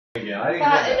Yeah, I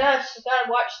Not enough. She's got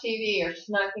to watch TV, or she's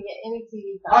not going to get any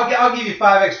TV time. I'll give you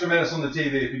 5 extra minutes on the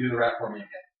TV if you do the rap for me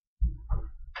again.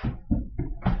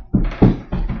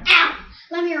 Ow!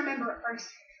 Let me remember it first.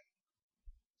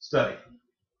 Study.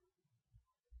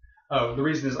 Oh, the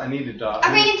reason is I needed. I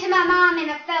ran into my mom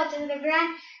and I fell to the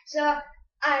ground. So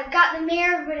I got the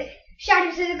mirror, but it shot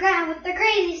her to the ground with the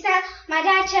crazy stuff. My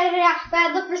dad shut it out, but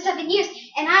I looked for something use,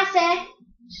 and I said,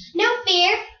 "No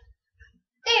fear.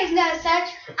 There's no such.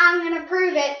 I'm gonna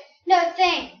prove it. No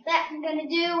thing that I'm gonna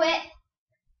do it."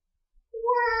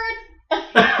 Word.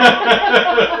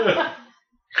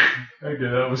 Okay,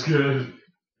 that was good.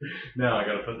 Now I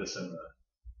gotta put this in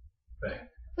the thing.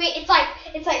 Wait, it's like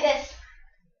this.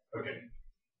 Okay.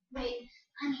 Wait,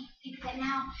 I need to think of it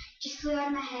now. Just flew out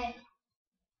of my head.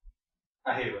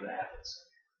 I hate when that happens.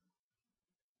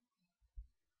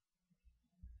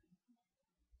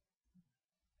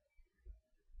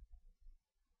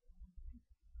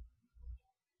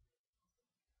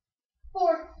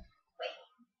 Four.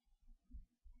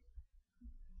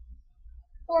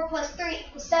 4 plus 3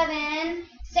 equals 7.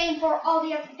 Same for all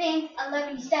the other things.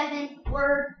 11,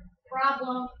 word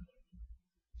problem.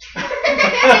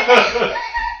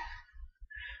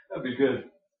 That'd be good.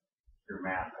 Your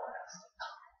math class.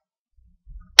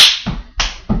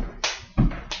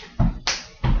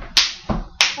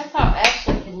 That's how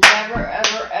Ashley can never,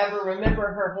 ever remember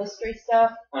her history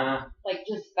stuff. Like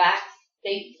just facts,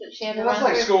 dates that she had to Well, that's run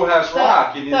like through. Schoolhouse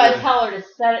Rock. So I tell her to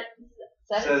set it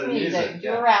to music, do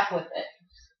yeah. a rap with it.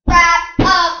 Wrap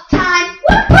up time.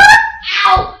 Whoop, whoop.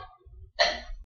 Ow!